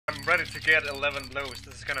ready to get 11 blows.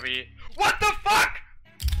 This is gonna be... What the fuck?!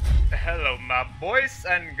 Hello my boys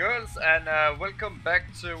and girls, and welcome back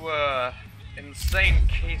to insane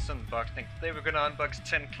case unboxing. Today we're gonna unbox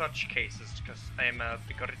 10 clutch cases, because I'm a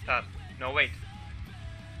picorita. No wait,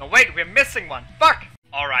 we're missing one! Fuck!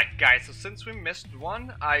 Alright guys, so since we missed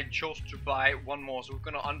one, I chose to buy one more, so we're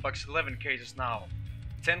gonna unbox 11 cases now.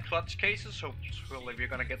 10 clutch cases, hopefully we're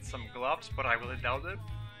gonna get some gloves, but I really doubt it.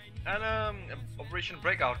 And Operation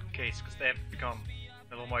Breakout case, because they have become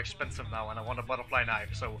a little more expensive now, and I want a butterfly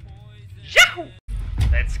knife, so yahoo!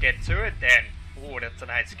 Let's get to it then. Ooh, that's a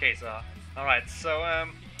nice case, Alright, so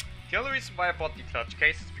the only reason why I bought the clutch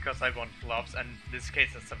case is because I want gloves, and this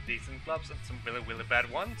case has some decent gloves and some really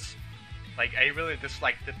bad ones. Like, I really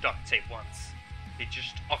dislike the duct tape ones. They're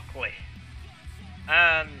just ugly.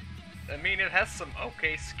 And I mean, it has some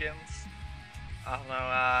okay skins. I don't know,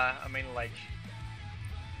 I mean, like,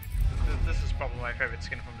 this is probably my favorite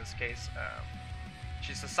skin from this case.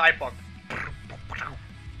 She's a cyborg.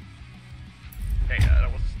 Okay,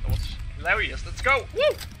 that was hilarious. Let's go!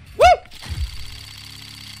 Woo! Woo!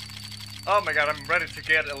 Oh my god, I'm ready to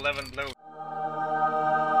get 11 blows.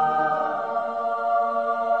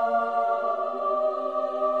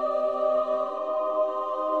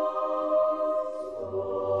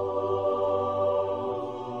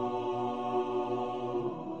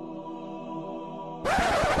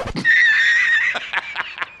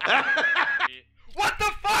 What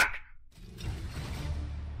the fuck?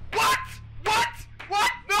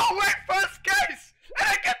 What? No, wait, first case! And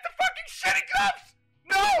I get the fucking shitty gloves!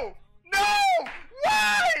 No!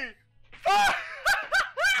 Why? Fuck!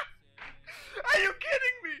 Are you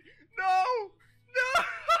kidding me? No! No!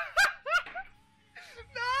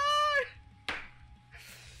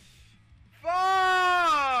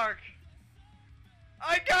 Fuck!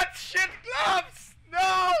 I got shit gloves!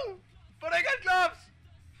 No! But I got gloves!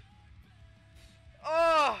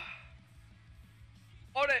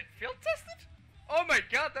 Oh, they field tested? Oh my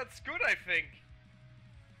god, that's good, I think.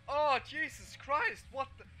 Oh, Jesus Christ, what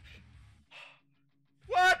the...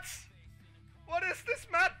 What? What is this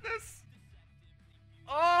madness?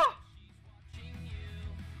 Oh!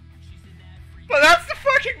 But that's the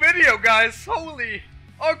fucking video, guys, holy...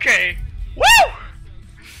 Okay. Woo!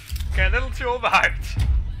 Okay, a little too overhyped.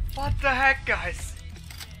 What the heck, guys?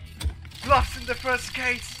 Gloves in the first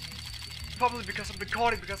case. Probably because I'm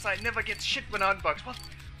recording, because I never get shit when I unbox.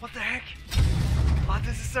 What the heck? Oh,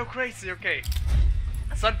 this is so crazy. Okay.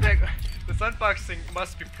 This unboxing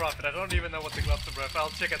must be profit. I don't even know what the gloves are worth. I'll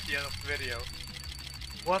check at the end of the video.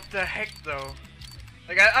 What the heck, though?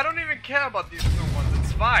 Like, I don't even care about these blue ones.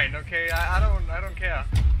 It's fine, okay? I don't care.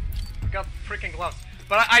 I got freaking gloves.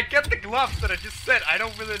 But I get the gloves that I just said I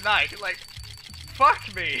don't really like. Like,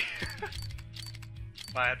 fuck me.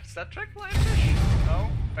 My set track lionfish? No?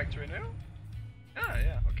 Factory new?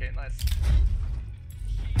 Yeah, okay, nice.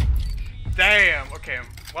 Damn, okay,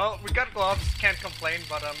 well, we got gloves, can't complain,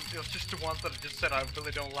 but it was just the ones that I just said I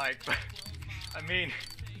really don't like, but, I mean,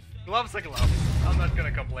 gloves are gloves, I'm not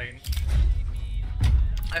gonna complain.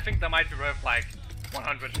 I think that might be worth like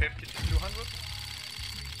 150 to 200.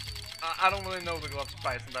 I don't really know the gloves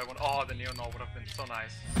price in that one. Oh, the neon would have been so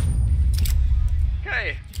nice.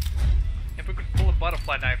 Okay, if we could pull a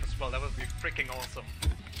butterfly knife as well, that would be freaking awesome.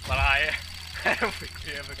 But I don't think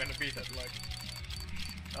we're ever gonna beat that luck.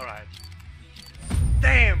 Alright.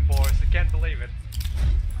 Damn, boys, I can't believe it.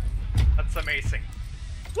 That's amazing.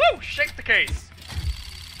 Woo! Shake the case!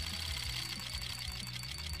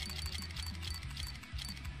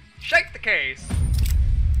 Shake the case!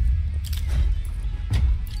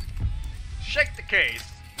 Shake the case!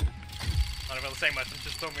 Not really saying much, I'm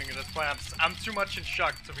just filming it, that's why I'm too much in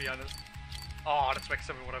shock, to be honest. Oh, that's like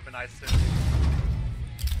something would have been nice too.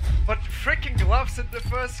 But freaking gloves in the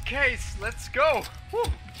first case, let's go!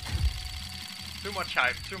 Woo. Too much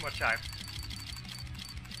hype.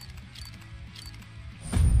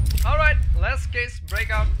 Alright, last case,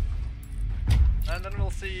 Breakout. And then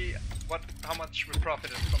we'll see how much we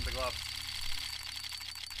profited from the gloves.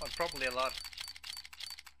 Well, probably a lot.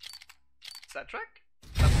 Is that track?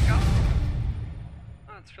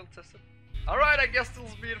 Oh, it's field tested. Alright, I guess this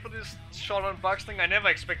will be it for this short unboxing. I never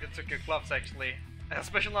expected to get gloves, actually.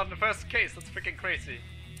 Especially not in the first case, that's freaking crazy.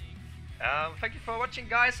 Thank you for watching,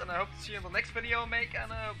 guys, and I hope to see you in the next video I make,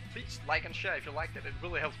 and please like and share if you liked it, it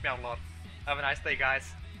really helps me out a lot. Have a nice day,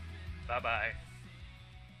 guys. Bye bye.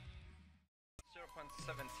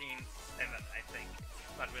 0.177, I think.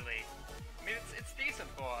 Not really. I mean, it's decent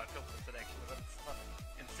for a filter actually, but it's not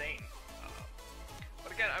insane.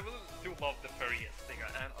 But again, I really do love the furriest sticker,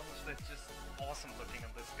 and honestly, it's just awesome looking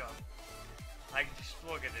on this gun. Like, just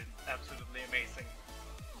look at it, absolutely amazing.